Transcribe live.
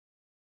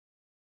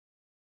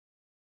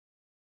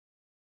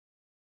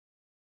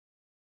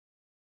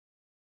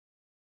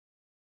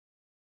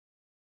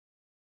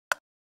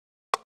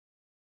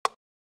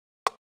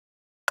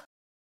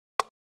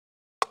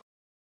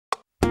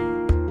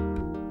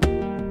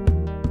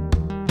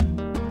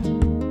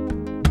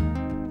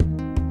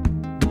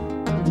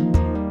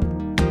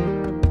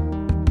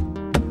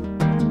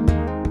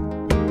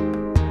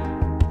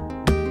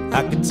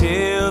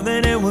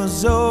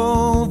was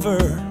over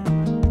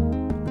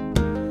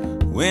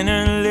when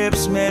her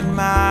lips met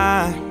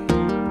mine.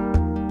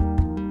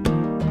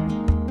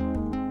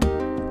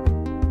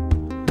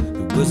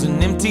 There was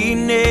an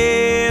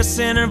emptiness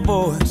in her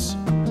voice,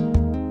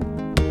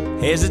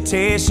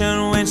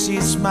 hesitation when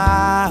she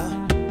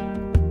smiled.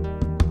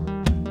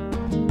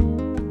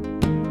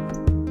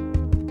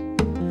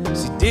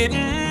 She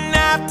didn't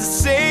have to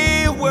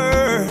say a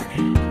word,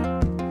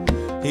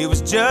 it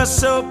was just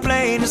so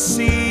plain to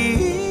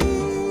see.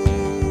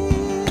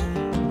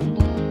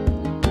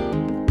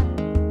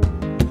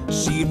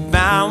 She'd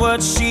found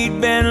what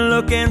she'd been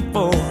looking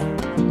for,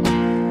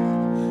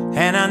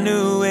 and I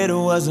knew it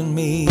wasn't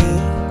me.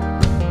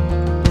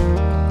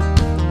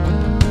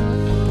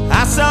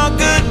 I saw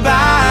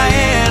goodbye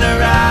in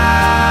her eyes.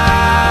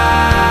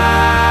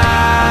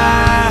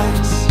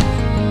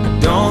 I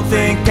don't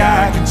think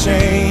I can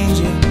change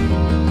it.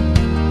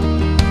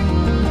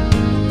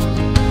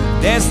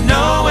 There's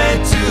no way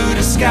to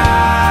disguise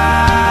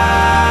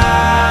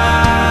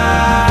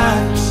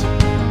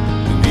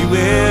that we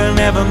will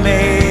never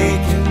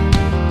make it.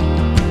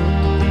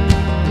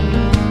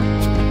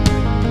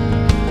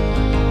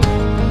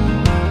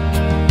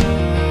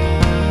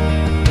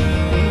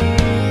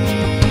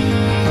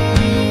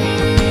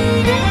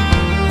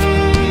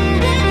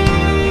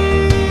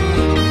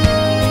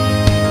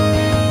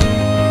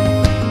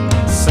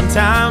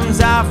 Sometimes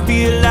I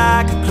feel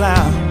like a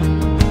clown,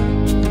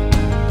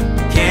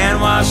 can't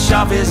wash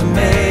off his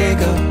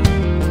makeup.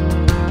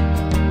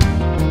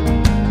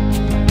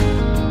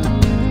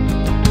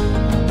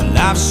 The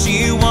life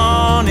she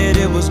wanted,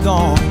 it was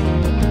gone.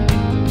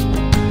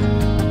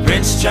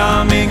 Prince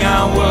Charming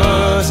I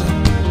wasn't.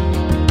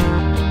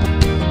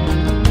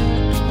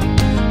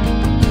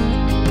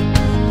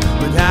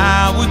 But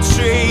I would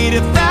trade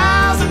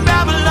 1,000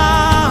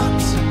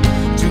 Babylons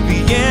to be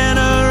in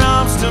her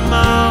arms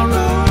tomorrow.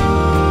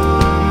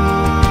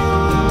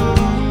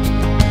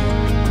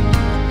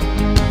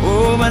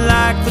 But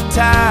like the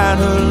tide,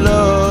 her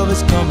love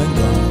is come and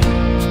gone,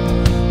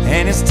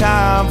 and it's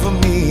time for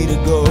me to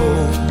go.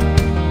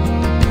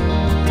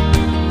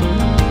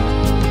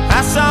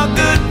 I saw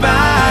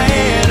goodbye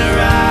in her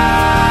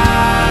eyes.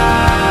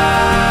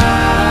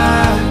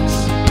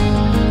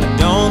 I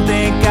don't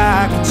think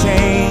I can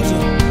change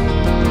it.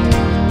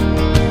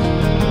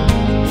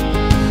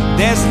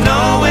 There's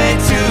no way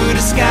to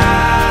disguise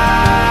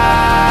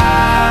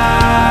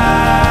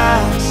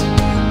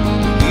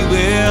we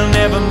will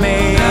never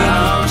make it.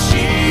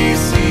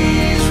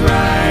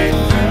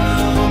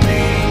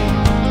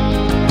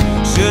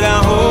 Should I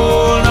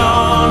hold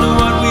on to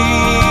what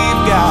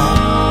we've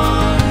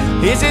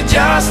got? Is it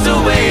just a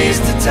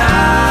waste of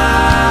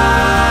time?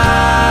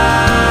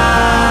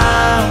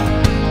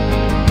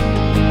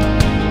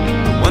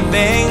 One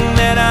thing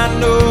that I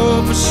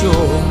know for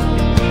sure,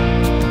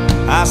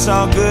 I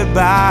saw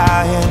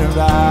goodbye in her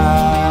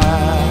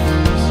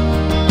eyes.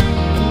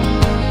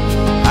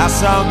 I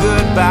saw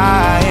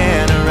goodbye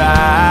in her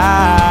eyes.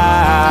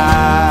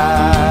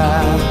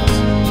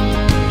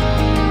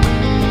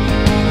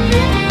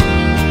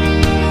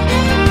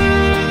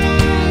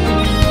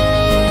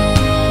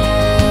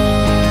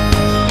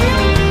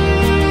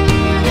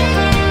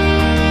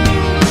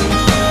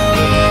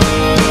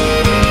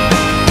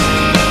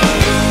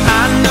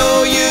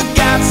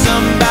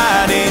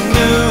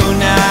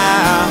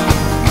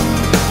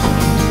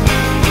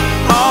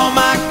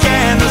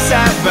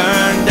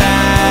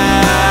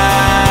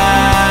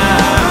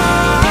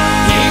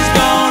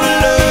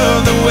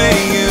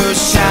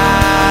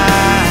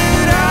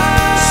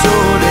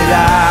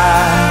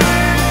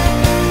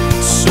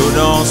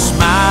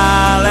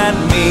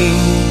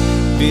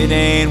 It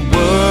ain't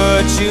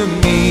what you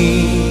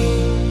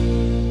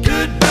mean.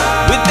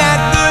 Goodbye. With that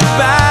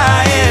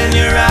goodbye in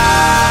your eyes,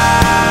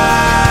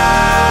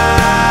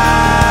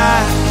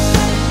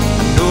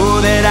 I know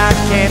that I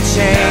can't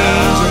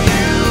change it.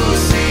 You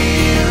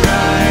see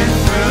right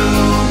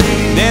through me.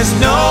 There's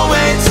no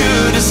way to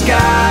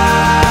disguise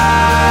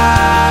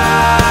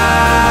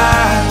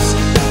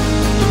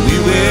we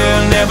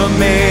will never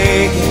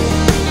make it.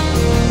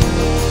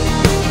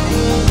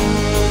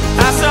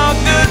 I saw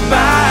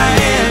goodbye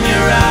in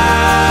your eyes.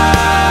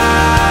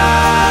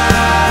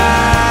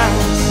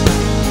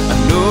 I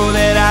know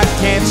that I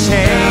can't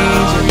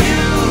change it.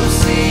 You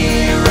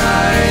see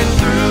right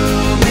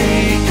through me.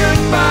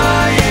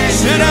 Goodbye in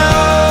should I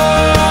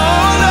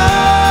hold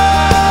on?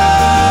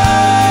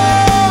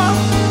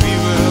 We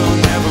will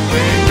never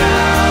wait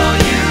now.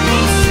 You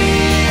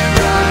see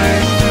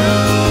right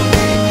through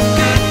me.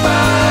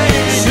 Goodbye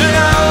in should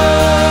I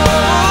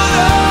hold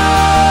on?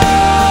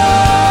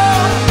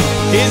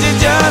 Is it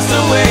just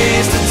a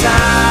waste of time?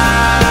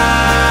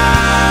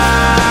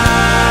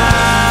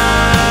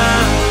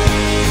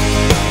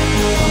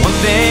 One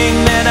thing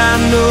that I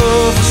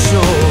know for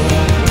sure,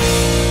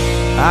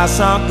 I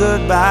saw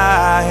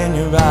goodbye in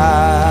your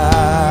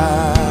eyes.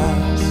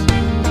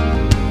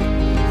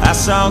 I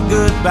saw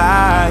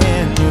goodbye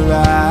in your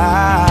eyes.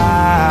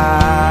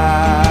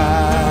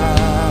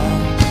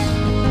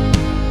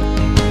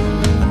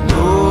 I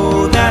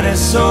know that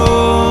it's so